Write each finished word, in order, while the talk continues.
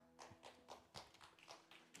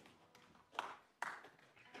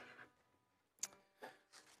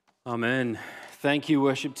Amen. Thank you,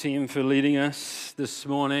 worship team, for leading us this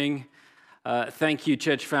morning. Thank you,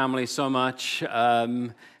 church family, so much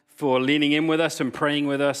for leaning in with us and praying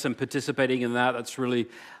with us and participating in that. That's really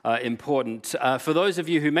important. For those of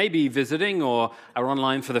you who may be visiting or are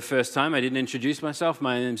online for the first time, I didn't introduce myself.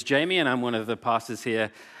 My name's Jamie, and I'm one of the pastors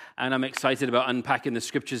here. And I'm excited about unpacking the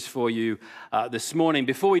scriptures for you this morning.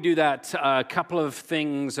 Before we do that, a couple of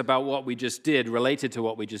things about what we just did, related to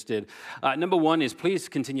what we just did. Number one is please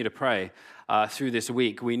continue to pray through this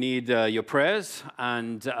week. We need your prayers,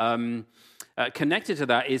 and connected to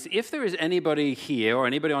that is if there is anybody here or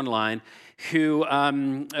anybody online who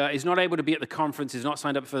is not able to be at the conference, is not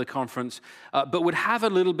signed up for the conference, but would have a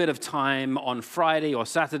little bit of time on Friday or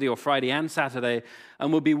Saturday or Friday and Saturday,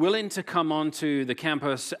 and would be willing to come onto the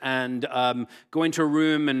campus and go into a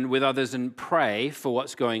room and with others and pray for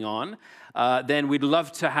what's going on, then we'd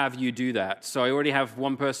love to have you do that. So I already have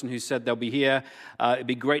one person who said they'll be here. It'd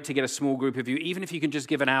be great to get a small group of you, even if you can just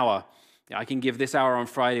give an hour. I can give this hour on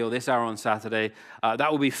Friday or this hour on Saturday.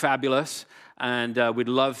 That will be fabulous, and we'd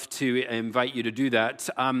love to invite you to do that.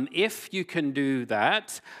 If you can do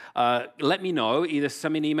that, let me know. Either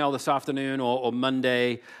send me an email this afternoon or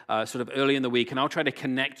Monday, sort of early in the week, and I'll try to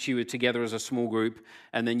connect you together as a small group,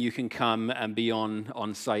 and then you can come and be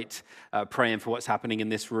on site praying for what's happening in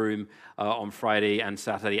this room on Friday and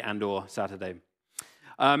Saturday and or Saturday.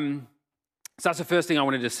 So that's the first thing I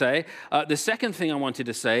wanted to say. The second thing I wanted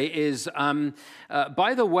to say is,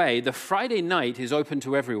 by the way, the Friday night is open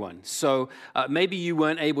to everyone. So maybe you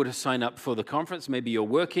weren't able to sign up for the conference. Maybe you're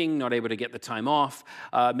working, not able to get the time off.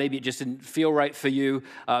 Maybe it just didn't feel right for you,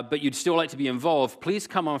 but you'd still like to be involved. Please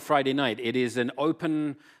come on Friday night. It is an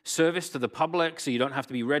open service to the public, so you don't have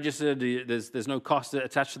to be registered. There's no cost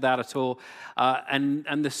attached to that at all.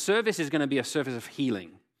 And the service is going to be a service of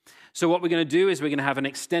healing. So what we're going to do is we're going to have an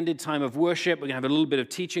extended time of worship. We're going to have a little bit of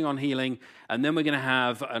teaching on healing, and then we're going to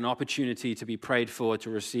have an opportunity to be prayed for to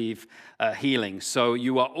receive healing. So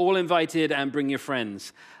you are all invited, and bring your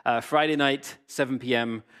friends. Friday night, 7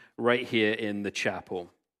 p.m., right here in the chapel.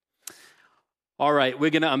 All right, we're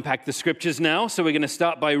going to unpack the scriptures now. So we're going to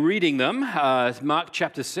start by reading them. Mark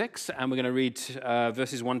chapter 6, and we're going to read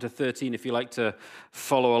verses 1 to 13. If you like to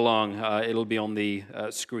follow along, it'll be on the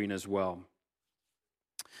screen as well.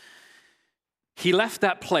 He left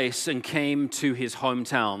that place and came to his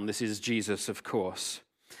hometown. This is Jesus, of course.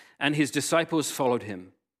 And his disciples followed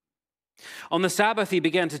him. On the Sabbath, he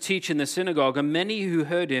began to teach in the synagogue, and many who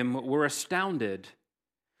heard him were astounded.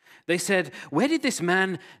 They said, "Where did this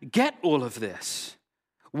man get all of this?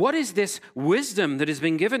 What is this wisdom that has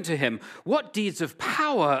been given to him? What deeds of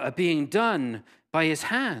power are being done by his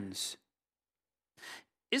hands?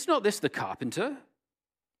 Is not this the carpenter,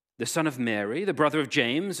 the son of Mary, the brother of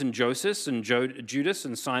James and Joseph and Judas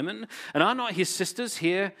and Simon? And are not his sisters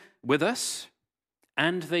here with us?"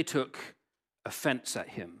 And they took offense at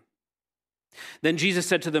him. Then Jesus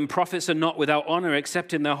said to them, "Prophets are not without honor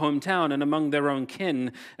except in their hometown and among their own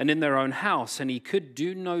kin and in their own house." And he could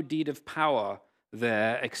do no deed of power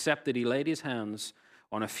there except that he laid his hands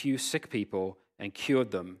on a few sick people and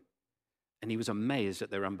cured them. And he was amazed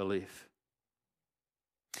at their unbelief.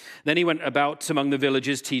 Then he went about among the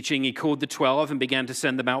villages teaching. He called the 12 and began to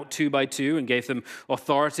send them out 2 by 2 and gave them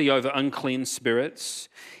authority over unclean spirits.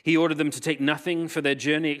 He ordered them to take nothing for their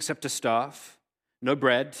journey except a staff, no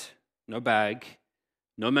bread, no bag,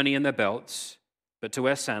 no money in their belts, but to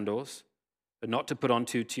wear sandals, but not to put on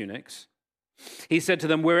 2 tunics. He said to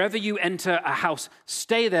them, "Wherever you enter a house,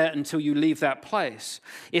 stay there until you leave that place.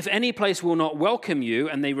 If any place will not welcome you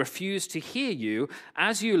and they refuse to hear you,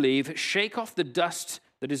 as you leave, shake off the dust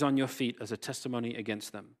that is on your feet as a testimony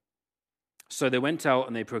against them." So they went out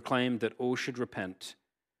and they proclaimed that all should repent.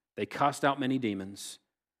 They cast out many demons,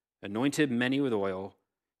 anointed many with oil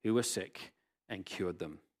who were sick, and cured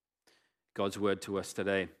them. God's word to us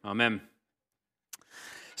today. Amen.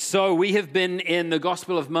 So we have been in the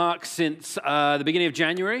Gospel of Mark since the beginning of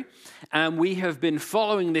January, and we have been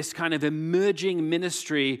following this kind of emerging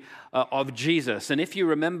ministry of Jesus. And if you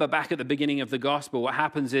remember back at the beginning of the Gospel, what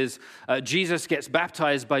happens is Jesus gets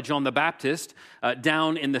baptized by John the Baptist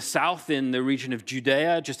down in the south in the region of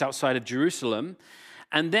Judea, just outside of Jerusalem.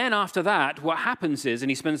 And then after that, what happens is,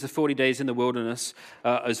 and he spends the 40 days in the wilderness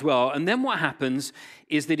as well, and then what happens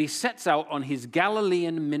is that he sets out on his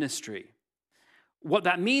Galilean ministry. What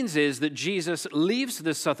that means is that Jesus leaves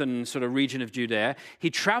the southern sort of region of Judea.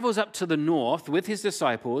 He travels up to the north with his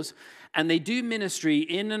disciples, and they do ministry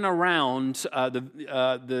in and around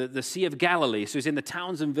the Sea of Galilee. So he's in the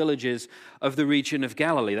towns and villages of the region of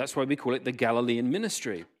Galilee. That's why we call it the Galilean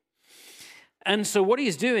ministry. And so what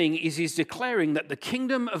he's doing is he's declaring that the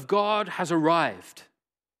kingdom of God has arrived.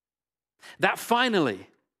 That finally,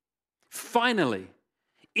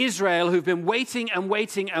 Israel, who've been waiting and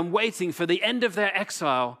waiting and waiting for the end of their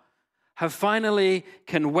exile, have finally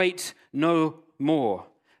can wait no more.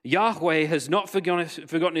 Yahweh has not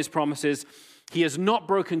forgotten his promises. He has not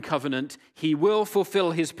broken covenant. He will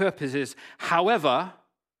fulfill his purposes. However,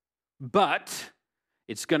 but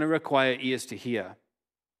it's going to require ears to hear.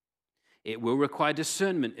 It will require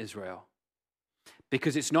discernment, Israel,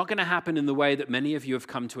 because it's not going to happen in the way that many of you have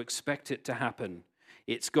come to expect it to happen.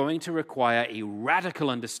 It's going to require a radical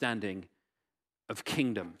understanding of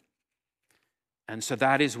kingdom. And so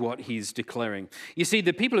that is what he's declaring. You see,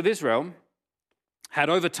 the people of Israel had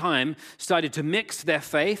over time started to mix their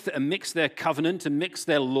faith and mix their covenant and mix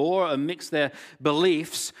their law and mix their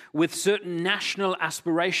beliefs with certain national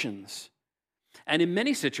aspirations. And in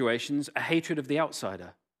many situations, a hatred of the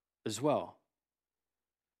outsider as well.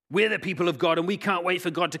 We're the people of God and we can't wait for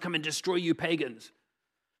God to come and destroy you pagans.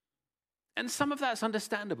 And some of that's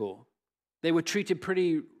understandable. They were treated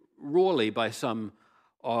pretty rawly by some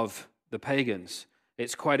of the pagans.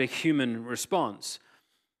 It's quite a human response.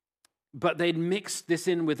 But they'd mixed this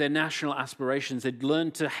in with their national aspirations. They'd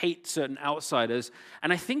learned to hate certain outsiders.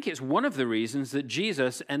 And I think it's one of the reasons that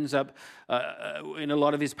Jesus ends up, in a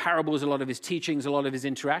lot of his parables, a lot of his teachings, a lot of his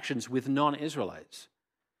interactions with non-Israelites.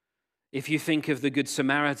 If you think of the Good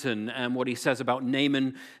Samaritan and what he says about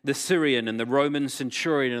Naaman the Syrian and the Roman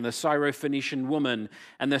centurion and the Syrophoenician woman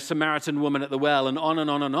and the Samaritan woman at the well and on and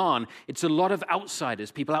on and on, it's a lot of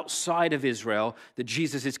outsiders, people outside of Israel that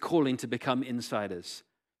Jesus is calling to become insiders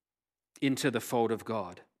into the fold of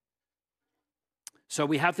God. So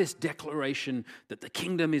we have this declaration that the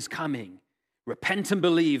kingdom is coming. Repent and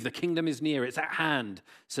believe, the kingdom is near, it's at hand,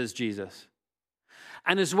 says Jesus.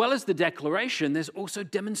 And as well as the declaration, there's also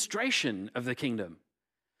demonstration of the kingdom.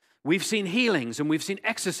 We've seen healings and we've seen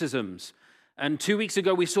exorcisms. And 2 weeks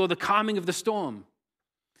ago, we saw the calming of the storm.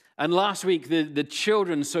 And last week, the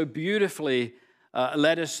children so beautifully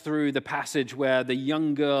led us through the passage where the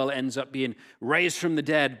young girl ends up being raised from the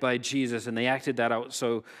dead by Jesus, and they acted that out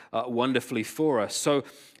so wonderfully for us.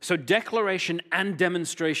 So declaration and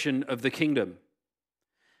demonstration of the kingdom.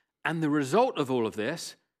 And the result of all of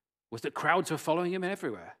this was that crowds were following him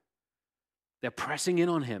everywhere. They're pressing in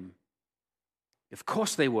on him. Of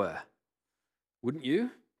course they were. Wouldn't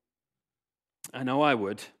you? I know I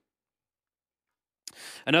would.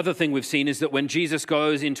 Another thing we've seen is that when Jesus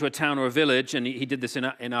goes into a town or a village, and he did this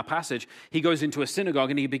in our passage, he goes into a synagogue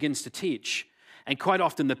and he begins to teach. And quite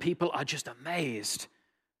often the people are just amazed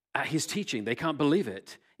at his teaching. They can't believe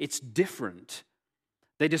it. It's different.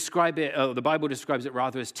 They describe it, the Bible describes it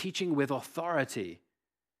rather as teaching with authority.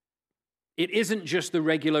 It isn't just the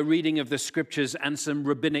regular reading of the scriptures and some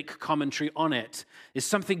rabbinic commentary on it. There's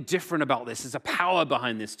something different about this. There's a power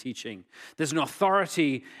behind this teaching. There's an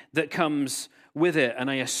authority that comes with it. And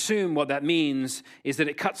I assume what that means is that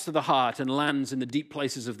it cuts to the heart and lands in the deep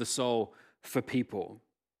places of the soul for people.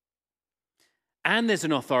 And there's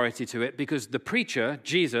an authority to it because the preacher,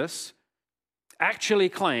 Jesus, actually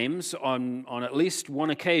claims on at least one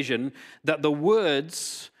occasion that the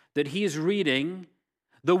words that he is reading,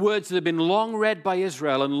 the words that have been long read by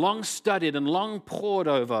Israel and long studied and long pored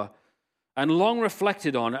over and long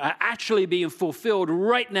reflected on are actually being fulfilled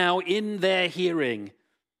right now in their hearing.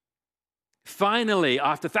 Finally,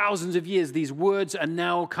 after thousands of years, these words are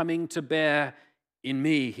now coming to bear in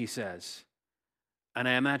me, he says. And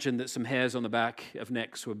I imagine that some hairs on the back of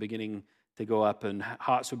necks were beginning to go up and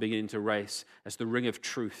hearts were beginning to race as the ring of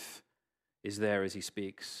truth is there as he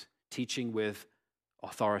speaks, teaching with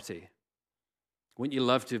authority. Wouldn't you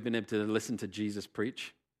love to have been able to listen to Jesus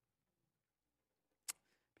preach?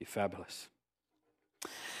 Be fabulous.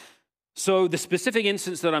 So the specific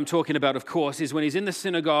instance that I'm talking about, of course, is when he's in the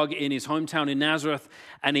synagogue in his hometown in Nazareth,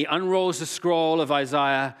 and he unrolls the scroll of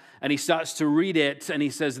Isaiah, and he starts to read it, and he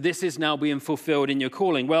says, this is now being fulfilled in your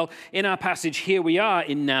calling. Well, in our passage, here we are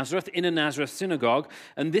in Nazareth, in a Nazareth synagogue,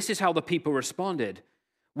 and this is how the people responded.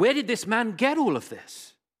 Where did this man get all of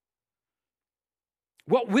this?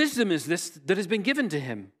 What wisdom is this that has been given to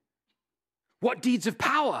him? What deeds of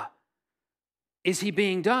power is he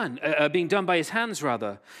being done by his hands,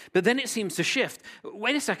 rather? But then it seems to shift.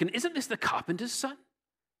 Wait a second, isn't this the carpenter's son?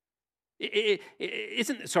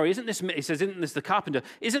 Isn't this the carpenter?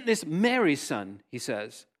 Isn't this Mary's son, he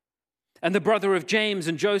says? And the brother of James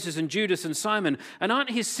and Joseph and Judas and Simon. And aren't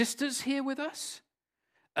his sisters here with us?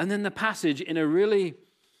 And then the passage in a really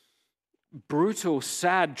brutal,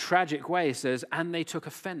 sad, tragic way says, and they took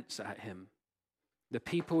offense at him. The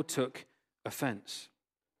people took offense.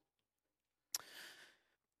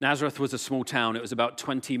 Nazareth was a small town. It was about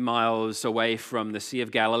 20 miles away from the Sea of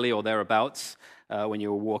Galilee or thereabouts. when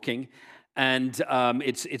you were walking. And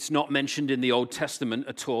it's not mentioned in the Old Testament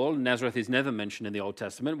at all. Nazareth is never mentioned in the Old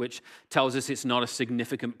Testament, which tells us it's not a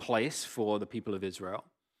significant place for the people of Israel.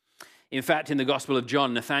 In fact, in the Gospel of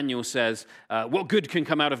John, Nathanael says, what good can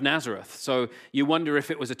come out of Nazareth? So you wonder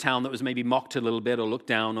if it was a town that was maybe mocked a little bit or looked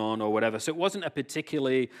down on or whatever. So it wasn't a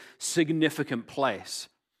particularly significant place.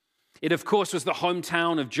 It, of course, was the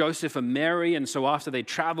hometown of Joseph and Mary, and so after they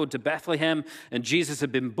traveled to Bethlehem and Jesus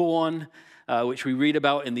had been born, which we read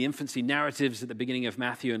about in the infancy narratives at the beginning of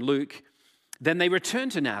Matthew and Luke, then they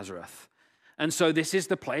returned to Nazareth. And so this is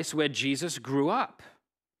the place where Jesus grew up.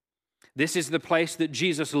 This is the place that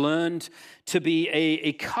Jesus learned to be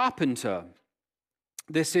a carpenter.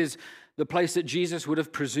 This is the place that Jesus would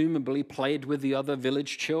have presumably played with the other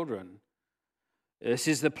village children. This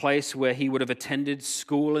is the place where he would have attended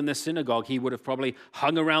school in the synagogue. He would have probably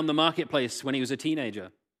hung around the marketplace when he was a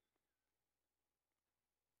teenager.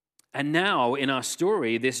 And now, in our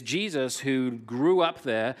story, this Jesus who grew up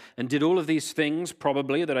there and did all of these things,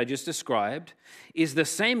 probably, that I just described, is the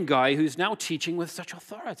same guy who's now teaching with such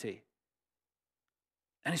authority.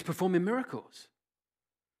 And he's performing miracles.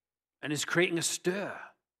 And is creating a stir.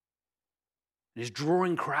 And is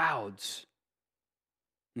drawing crowds.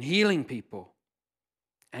 And healing people.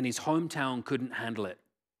 And his hometown couldn't handle it.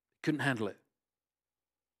 Couldn't handle it.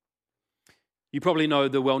 You probably know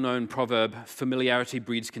the well-known proverb, familiarity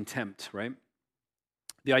breeds contempt, right?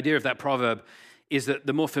 The idea of that proverb is that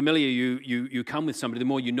the more familiar you come with somebody, the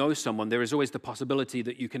more you know someone, there is always the possibility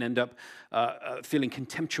that you can end up feeling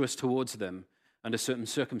contemptuous towards them under certain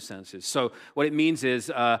circumstances. So what it means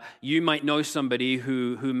is you might know somebody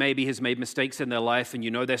who maybe has made mistakes in their life, and you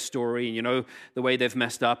know their story, and you know the way they've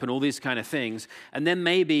messed up and all these kind of things. And then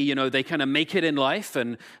maybe, they kind of make it in life,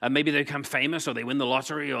 and maybe they become famous, or they win the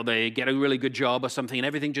lottery, or they get a really good job or something, and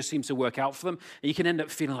everything just seems to work out for them. And you can end up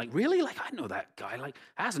feeling like, really? Like, I know that guy. Like,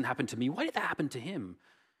 that hasn't happened to me. Why did that happen to him?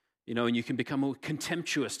 And you can become more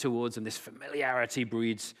contemptuous towards them. This familiarity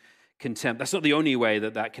breeds contempt. That's not the only way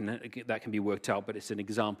that can be worked out, but it's an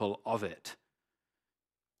example of it.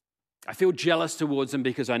 I feel jealous towards them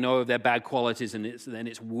because I know of their bad qualities, and then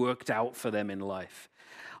it's worked out for them in life.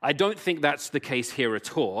 I don't think that's the case here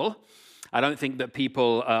at all. I don't think that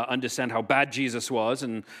people understand how bad Jesus was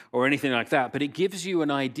or anything like that, but it gives you an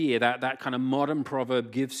idea, that kind of modern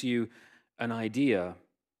proverb gives you an idea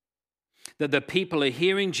that the people are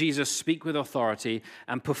hearing Jesus speak with authority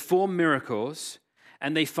and perform miracles,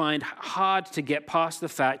 and they find hard to get past the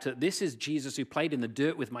fact that this is Jesus who played in the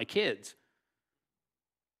dirt with my kids.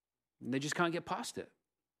 And they just can't get past it.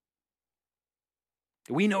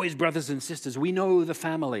 We know his brothers and sisters. We know the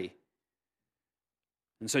family.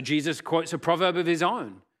 And so Jesus quotes a proverb of his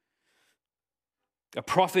own. A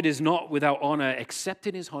prophet is not without honor except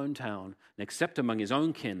in his hometown, and except among his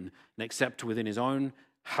own kin, and except within his own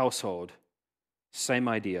household. Same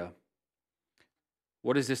idea.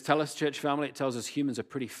 What does this tell us, church family? It tells us humans are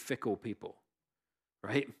pretty fickle people,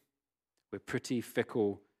 right? We're pretty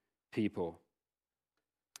fickle people.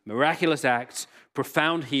 Miraculous acts,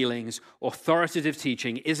 profound healings, authoritative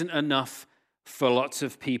teaching isn't enough for lots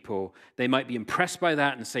of people. They might be impressed by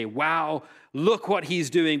that and say, wow, look what he's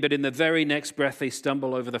doing, but in the very next breath, they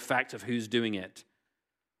stumble over the fact of who's doing it.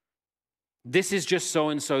 This is just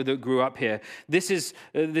so-and-so that grew up here. This is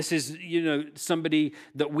somebody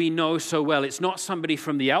that we know so well. It's not somebody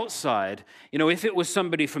from the outside. If it was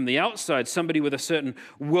somebody from the outside, somebody with a certain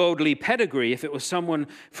worldly pedigree, if it was someone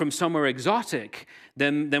from somewhere exotic,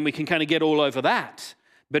 then we can kind of get all over that.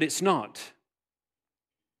 But it's not.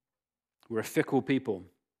 We're a fickle people.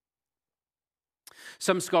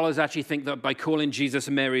 Some scholars actually think that by calling Jesus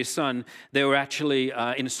Mary's son, they were actually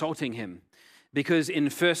insulting him. Because in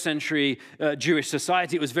first century Jewish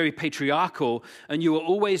society, it was very patriarchal, and you were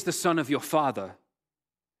always the son of your father.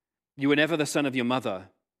 You were never the son of your mother.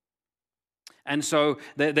 And so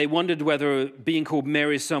they wondered whether being called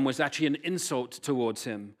Mary's son was actually an insult towards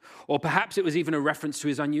him, or perhaps it was even a reference to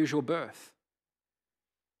his unusual birth.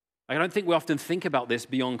 I don't think we often think about this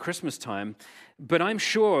beyond Christmas time, but I'm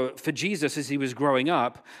sure for Jesus, as he was growing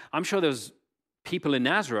up, I'm sure there's people in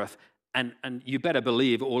Nazareth. And you better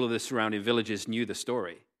believe all of the surrounding villages knew the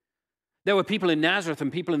story. There were people in Nazareth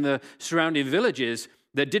and people in the surrounding villages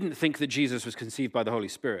that didn't think that Jesus was conceived by the Holy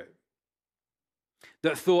Spirit,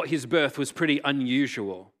 that thought his birth was pretty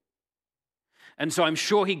unusual. And so I'm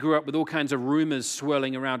sure he grew up with all kinds of rumors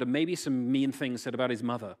swirling around, and maybe some mean things said about his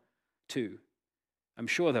mother too. I'm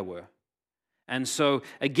sure there were. And so,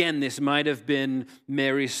 again, this might have been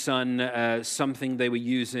Mary's son, something they were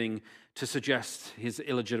using to suggest his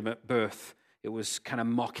illegitimate birth. It was kind of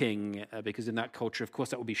mocking, because in that culture, of course,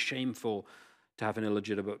 that would be shameful to have an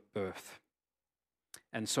illegitimate birth.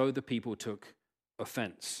 And so the people took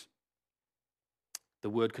offense. The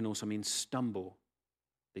word can also mean stumble.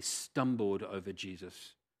 They stumbled over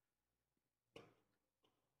Jesus.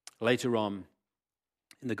 Later on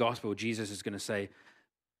in the gospel, Jesus is going to say,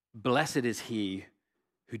 "Blessed is he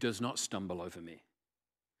who does not stumble over me.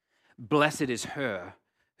 Blessed is her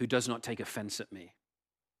who does not take offense at me.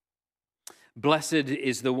 Blessed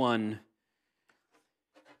is the one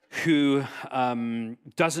who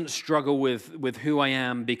doesn't struggle with who I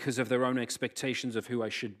am because of their own expectations of who I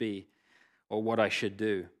should be or what I should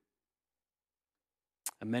do."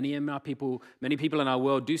 And many people in our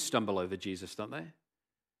world do stumble over Jesus, don't they?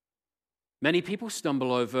 Many people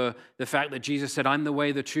stumble over the fact that Jesus said, "I'm the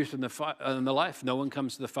way, the truth, and the life. No one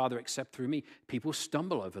comes to the Father except through me." People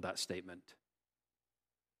stumble over that statement.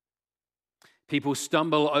 People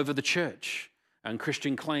stumble over the church and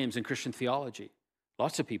Christian claims and Christian theology.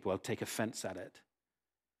 Lots of people take offense at it.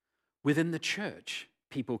 Within the church,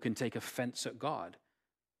 people can take offense at God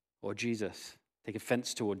or Jesus, take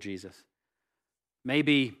offense toward Jesus.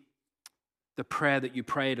 Maybe the prayer that you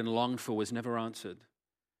prayed and longed for was never answered,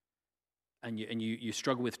 and you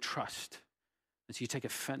struggle with trust, and so you take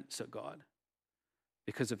offense at God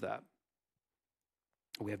because of that.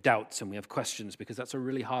 We have doubts and we have questions because that's a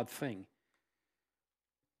really hard thing.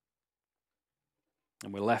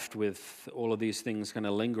 And we're left with all of these things kind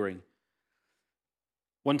of lingering.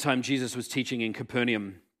 One time Jesus was teaching in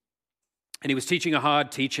Capernaum, and he was teaching a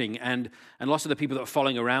hard teaching, and lots of the people that were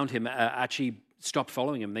following around him actually stopped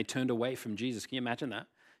following him. They turned away from Jesus. Can you imagine that?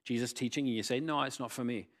 Jesus teaching, and you say, "No, it's not for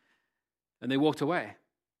me." And they walked away.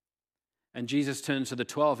 And Jesus turned to the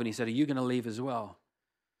 12 and he said, "Are you going to leave as well?"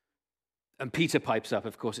 And Peter pipes up,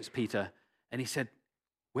 of course it's Peter, and he said,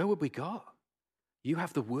 "Where would we go? You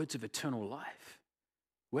have the words of eternal life.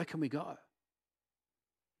 Where can we go?"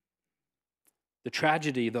 The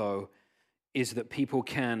tragedy, though, is that people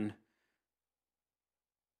can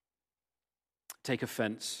take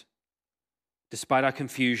offense, despite our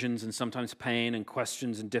confusions and sometimes pain and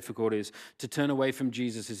questions and difficulties. To turn away from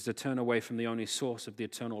Jesus is to turn away from the only source of the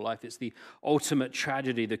eternal life. It's the ultimate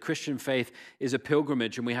tragedy. The Christian faith is a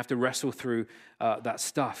pilgrimage, and we have to wrestle through that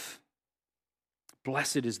stuff.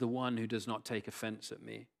 Blessed is the one who does not take offense at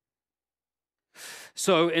me.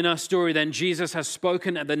 So in our story then, Jesus has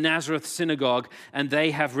spoken at the Nazareth synagogue, and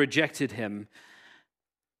they have rejected him.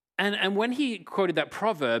 And when he quoted that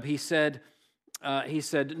proverb, he said,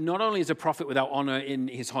 not only is a prophet without honor in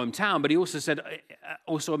his hometown, but he also said,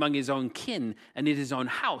 also among his own kin and in his own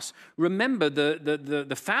house. Remember,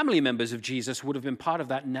 the family members of Jesus would have been part of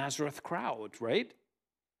that Nazareth crowd, right?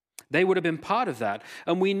 They would have been part of that.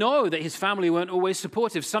 And we know that his family weren't always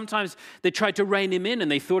supportive. Sometimes they tried to rein him in and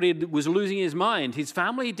they thought he was losing his mind. His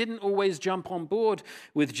family didn't always jump on board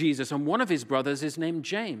with Jesus. And one of his brothers is named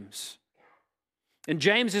James. And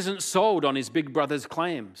James isn't sold on his big brother's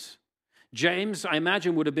claims. James, I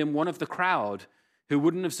imagine, would have been one of the crowd who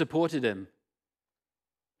wouldn't have supported him.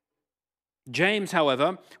 James,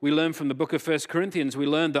 however, we learn from the book of 1 Corinthians, we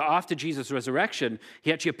learn that after Jesus' resurrection,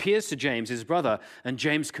 he actually appears to James, his brother, and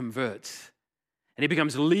James converts. And he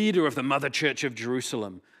becomes leader of the mother church of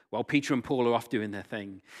Jerusalem, while Peter and Paul are off doing their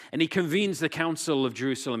thing. And he convenes the council of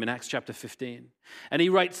Jerusalem in Acts chapter 15. And he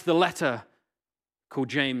writes the letter called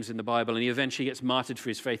James in the Bible, and he eventually gets martyred for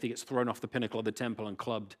his faith. He gets thrown off the pinnacle of the temple and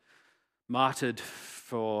clubbed, martyred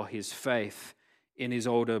for his faith in his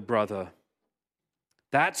older brother.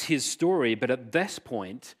 That's his story, but at this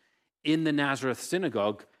point, in the Nazareth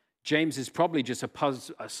synagogue, James is probably just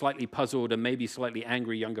a slightly puzzled and maybe slightly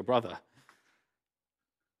angry younger brother.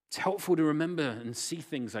 It's helpful to remember and see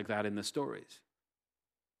things like that in the stories.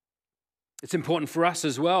 It's important for us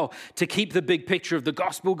as well to keep the big picture of the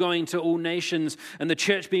gospel going to all nations and the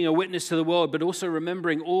church being a witness to the world, but also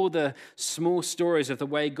remembering all the small stories of the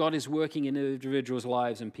way God is working in individuals'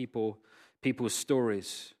 lives and people's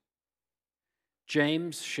stories.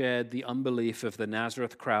 James shared the unbelief of the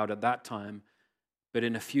Nazareth crowd at that time, but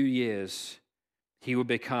in a few years, he would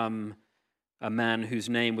become a man whose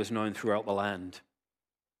name was known throughout the land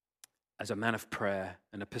as a man of prayer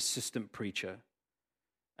and a persistent preacher,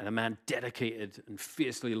 and a man dedicated and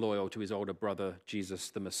fiercely loyal to his older brother, Jesus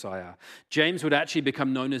the Messiah. James would actually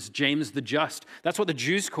become known as James the Just. That's what the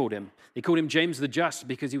Jews called him. They called him James the Just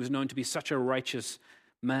because he was known to be such a righteous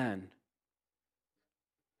man.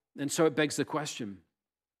 And so it begs the question,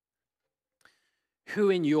 who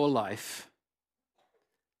in your life,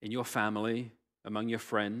 in your family, among your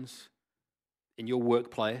friends, in your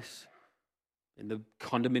workplace, in the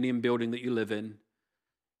condominium building that you live in,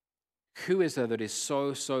 who is there that is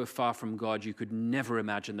so far from God you could never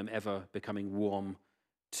imagine them ever becoming warm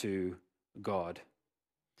to God?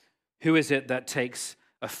 Who is it that takes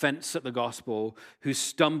offense at the gospel, who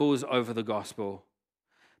stumbles over the gospel?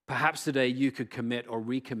 Perhaps today you could commit or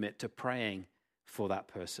recommit to praying for that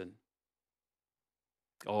person.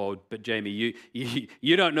 Oh, but Jamie,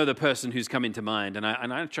 you don't know the person who's coming to mind, and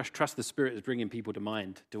I trust the Spirit is bringing people to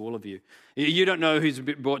mind, to all of you. You don't know who's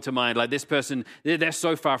brought to mind. Like this person, they're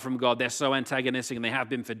so far from God, they're so antagonistic, and they have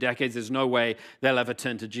been for decades. There's no way they'll ever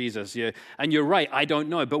turn to Jesus. And you're right, I don't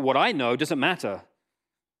know, but what I know doesn't matter.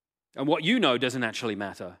 And what you know doesn't actually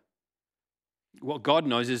matter. What God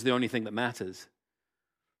knows is the only thing that matters.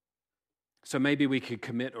 So maybe we could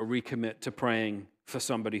commit or recommit to praying for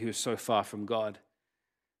somebody who's so far from God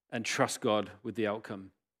and trust God with the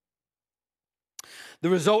outcome. The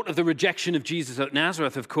result of the rejection of Jesus at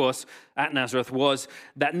Nazareth, of course, was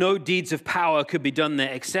that no deeds of power could be done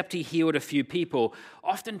there except he healed a few people.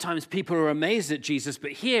 Oftentimes people are amazed at Jesus,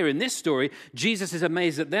 but here in this story, Jesus is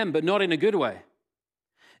amazed at them, but not in a good way.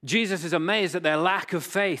 Jesus is amazed at their lack of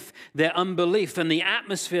faith, their unbelief, and the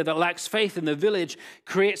atmosphere that lacks faith in the village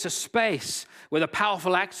creates a space where the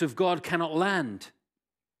powerful acts of God cannot land.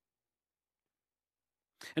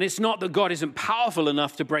 And it's not that God isn't powerful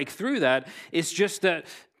enough to break through that. It's just that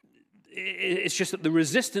the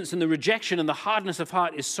resistance and the rejection and the hardness of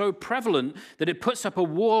heart is so prevalent that it puts up a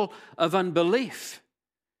wall of unbelief.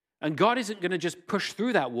 And God isn't going to just push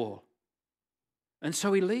through that wall. And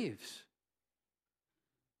so he leaves.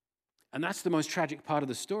 And that's the most tragic part of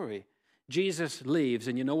the story. Jesus leaves,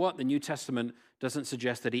 and you know what? The New Testament doesn't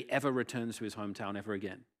suggest that he ever returns to his hometown ever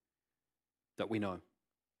again, that we know.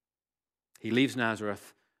 He leaves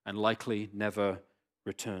Nazareth and likely never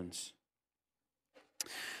returns.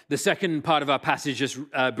 The second part of our passage, just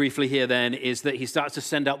briefly here then, is that he starts to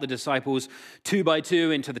send out the disciples 2 by 2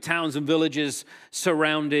 into the towns and villages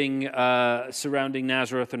surrounding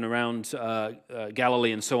Nazareth and around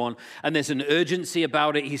Galilee and so on. And there's an urgency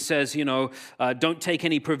about it. He says, don't take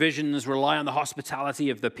any provisions, rely on the hospitality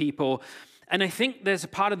of the people. And I think there's a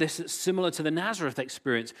part of this that's similar to the Nazareth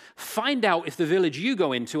experience. Find out if the village you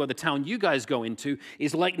go into or the town you guys go into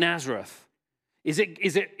is like Nazareth. Is it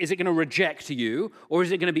going to reject you, or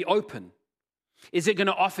is it going to be open? Is it going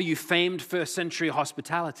to offer you famed first century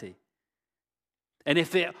hospitality? And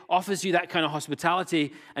if it offers you that kind of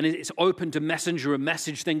hospitality and it's open to messenger a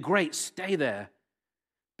message, then great, stay there.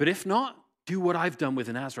 But if not, do what I've done with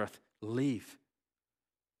Nazareth. Leave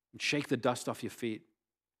and shake the dust off your feet.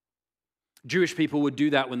 Jewish people would do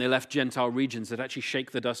that when they left Gentile regions. They'd actually shake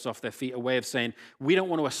the dust off their feet, a way of saying, we don't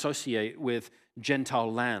want to associate with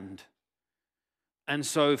Gentile land. And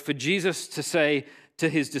so for Jesus to say to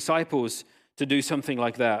his disciples to do something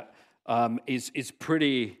like that is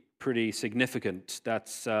pretty significant.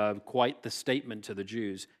 That's quite the statement to the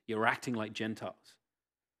Jews. You're acting like Gentiles.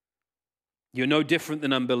 You're no different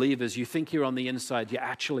than unbelievers. You think you're on the inside. You're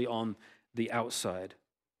actually on the outside.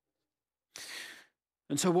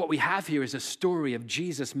 And so what we have here is a story of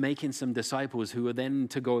Jesus making some disciples who are then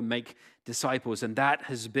to go and make disciples. And that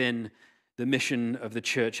has been the mission of the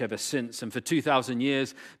church ever since. And for 2,000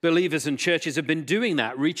 years, believers and churches have been doing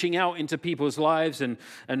that, reaching out into people's lives and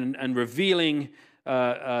revealing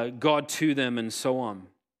God to them and so on.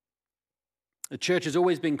 The church has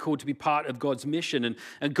always been called to be part of God's mission,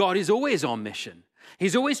 and God is always on mission.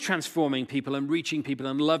 He's always transforming people and reaching people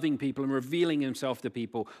and loving people and revealing himself to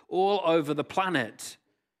people all over the planet.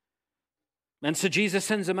 And so Jesus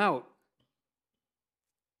sends them out.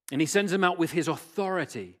 And he sends them out with his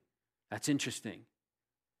authority. That's interesting.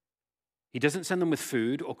 He doesn't send them with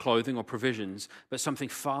food or clothing or provisions, but something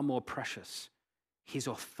far more precious, his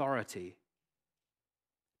authority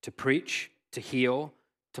to preach, to heal,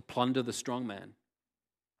 to plunder the strong man.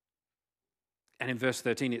 And in verse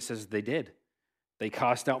 13 it says they did. They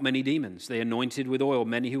cast out many demons. They anointed with oil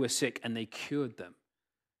many who were sick, and they cured them.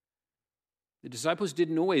 The disciples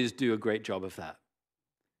didn't always do a great job of that.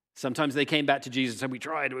 Sometimes they came back to Jesus and said, we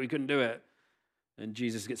tried, but we couldn't do it. And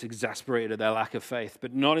Jesus gets exasperated at their lack of faith.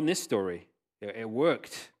 But not in this story. It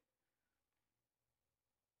worked.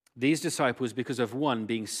 These disciples, because of one,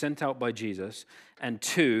 being sent out by Jesus, and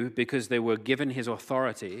two, because they were given his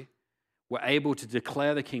authority, were able to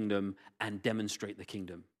declare the kingdom and demonstrate the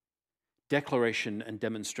kingdom. Declaration and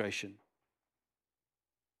demonstration.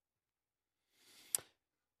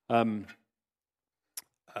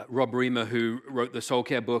 Rob Reimer, who wrote the Soul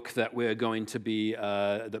Care book that we're going to be,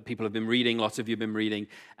 that people have been reading, lots of you have been reading,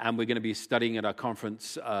 and we're going to be studying at our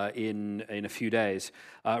conference in a few days,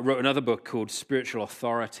 wrote another book called Spiritual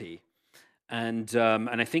Authority. And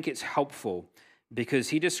I think it's helpful because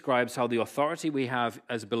he describes how the authority we have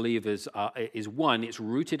as believers is one, it's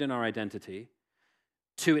rooted in our identity.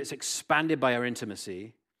 Two, it's expanded by our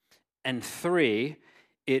intimacy. And three,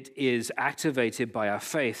 it is activated by our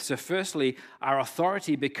faith. So firstly, our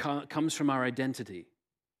authority comes from our identity.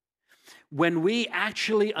 When we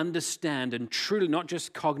actually understand, and truly, not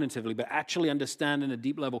just cognitively, but actually understand in a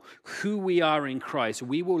deep level who we are in Christ,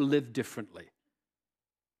 we will live differently.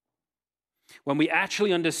 When we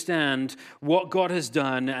actually understand what God has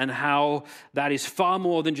done and how that is far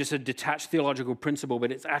more than just a detached theological principle,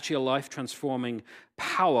 but it's actually a life-transforming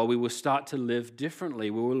power, we will start to live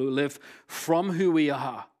differently. We will live from who we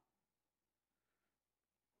are.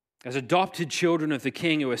 As adopted children of the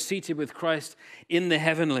King who are seated with Christ in the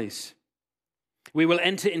heavenlies. We will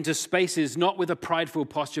enter into spaces not with a prideful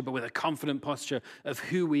posture, but with a confident posture of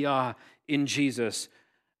who we are in Jesus.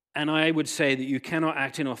 And I would say that you cannot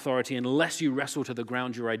act in authority unless you wrestle to the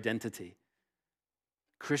ground your identity.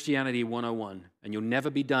 Christianity 101, and you'll never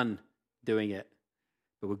be done doing it.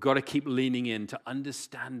 But we've got to keep leaning into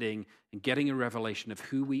understanding and getting a revelation of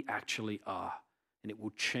who we actually are, and it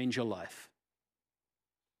will change your life.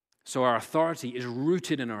 So our authority is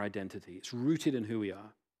rooted in our identity. It's rooted in who we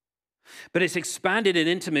are. But it's expanded in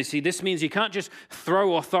intimacy. This means you can't just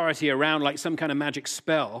throw authority around like some kind of magic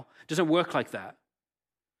spell. It doesn't work like that.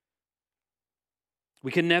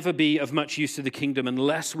 We can never be of much use to the kingdom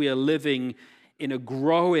unless we are living in a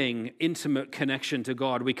growing, intimate connection to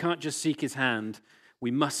God. We can't just seek his hand. We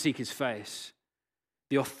must seek his face.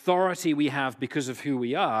 The authority we have because of who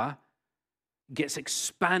we are gets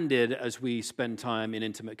expanded as we spend time in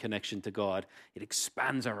intimate connection to God. It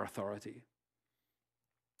expands our authority.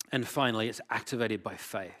 And finally, it's activated by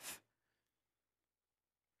faith.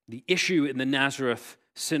 The issue in the Nazareth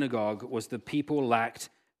synagogue was the people lacked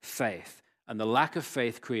faith. And the lack of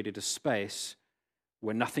faith created a space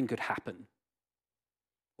where nothing could happen,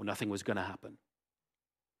 or nothing was going to happen.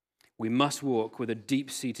 We must walk with a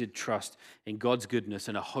deep-seated trust in God's goodness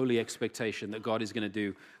and a holy expectation that God is going to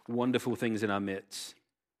do wonderful things in our midst.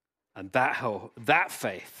 And that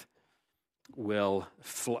faith will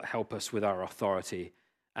help us with our authority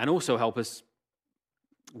and also help us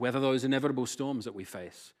weather those inevitable storms that we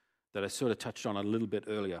face that I sort of touched on a little bit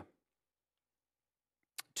earlier.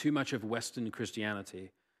 Too much of Western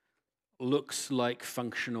Christianity looks like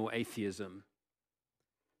functional atheism.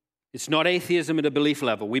 It's not atheism at a belief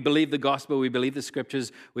level. We believe the gospel, we believe the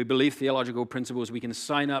scriptures, we believe theological principles. We can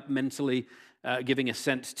sign up mentally, giving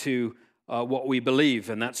assent to what we believe,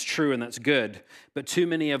 and that's true and that's good. But too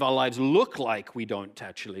many of our lives look like we don't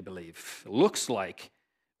actually believe. It looks like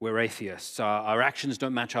we're atheists. Our actions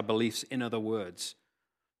don't match our beliefs, in other words.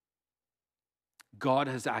 God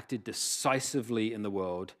has acted decisively in the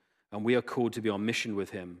world, and we are called to be on mission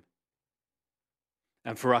with him.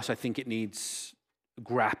 And for us, I think it needs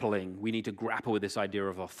grappling. We need to grapple with this idea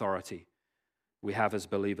of authority we have as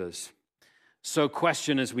believers. So,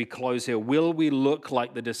 question as we close here, will we look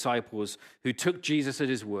like the disciples who took Jesus at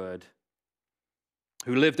his word,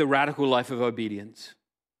 who lived a radical life of obedience,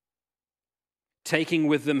 taking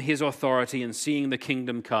with them his authority and seeing the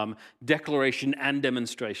kingdom come, declaration and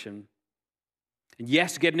demonstration? And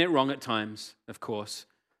yes, getting it wrong at times, of course,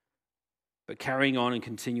 but carrying on and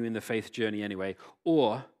continuing the faith journey anyway.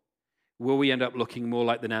 Or will we end up looking more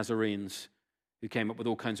like the Nazarenes who came up with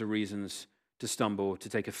all kinds of reasons to stumble, to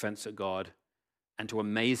take offense at God, and to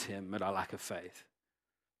amaze him at our lack of faith?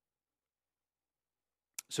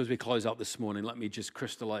 So as we close out this morning, let me just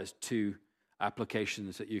crystallize 2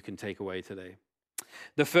 applications that you can take away today.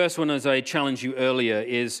 The first one, as I challenged you earlier,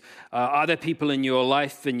 is are there people in your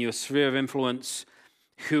life, in your sphere of influence,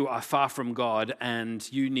 who are far from God and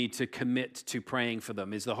you need to commit to praying for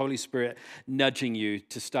them? Is the Holy Spirit nudging you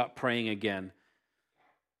to start praying again?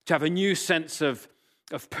 To have a new sense of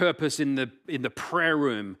purpose in the prayer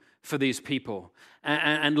room for these people.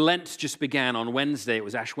 And Lent just began on Wednesday. It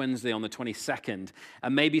was Ash Wednesday on the 22nd.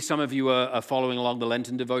 And maybe some of you are following along the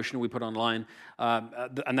Lenten devotion we put online,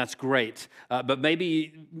 and that's great. But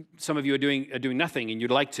maybe some of you are doing nothing and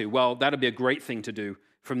you'd like to. Well, that'd be a great thing to do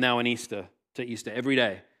from now on Easter to Easter every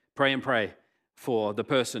day. Pray and pray for the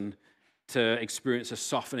person to experience a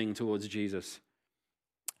softening towards Jesus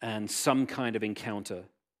and some kind of encounter.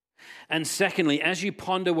 And secondly, as you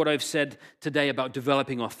ponder what I've said today about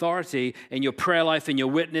developing authority in your prayer life, in your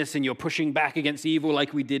witness, in your pushing back against evil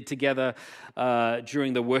like we did together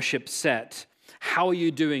during the worship set, how are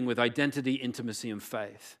you doing with identity, intimacy, and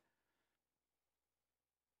faith?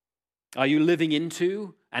 Are you living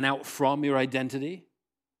into and out from your identity?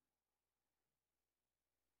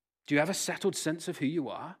 Do you have a settled sense of who you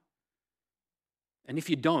are? And if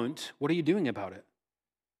you don't, what are you doing about it?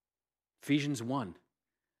 Ephesians 1.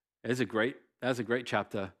 That's a great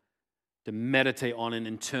chapter to meditate on and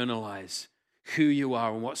internalize who you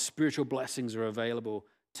are and what spiritual blessings are available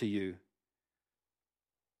to you.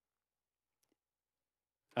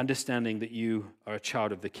 understanding that you are a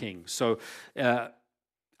child of the King. So,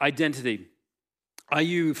 identity. Are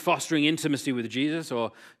you fostering intimacy with Jesus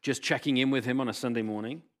or just checking in with him on a Sunday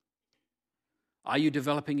morning? Are you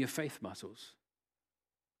developing your faith muscles?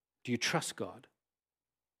 Do you trust God?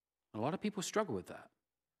 A lot of people struggle with that.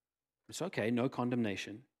 It's okay, no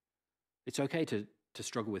condemnation. It's okay to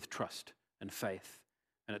struggle with trust and faith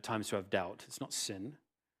and at times to have doubt. It's not sin.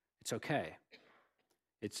 It's okay.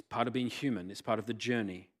 It's part of being human. It's part of the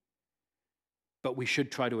journey. But we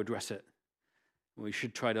should try to address it. We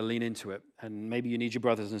should try to lean into it. And maybe you need your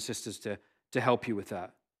brothers and sisters to help you with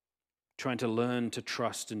that. Trying to learn to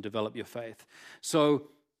trust and develop your faith. So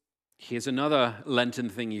here's another Lenten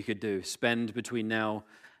thing you could do. Spend between now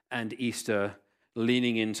and Easter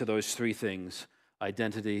leaning into those three things: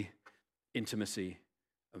 identity, intimacy,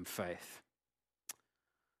 and faith.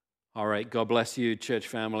 All right, God bless you, church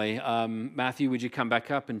family. Matthew, would you come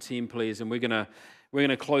back up, and team, please? And we're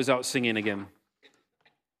gonna close out singing again.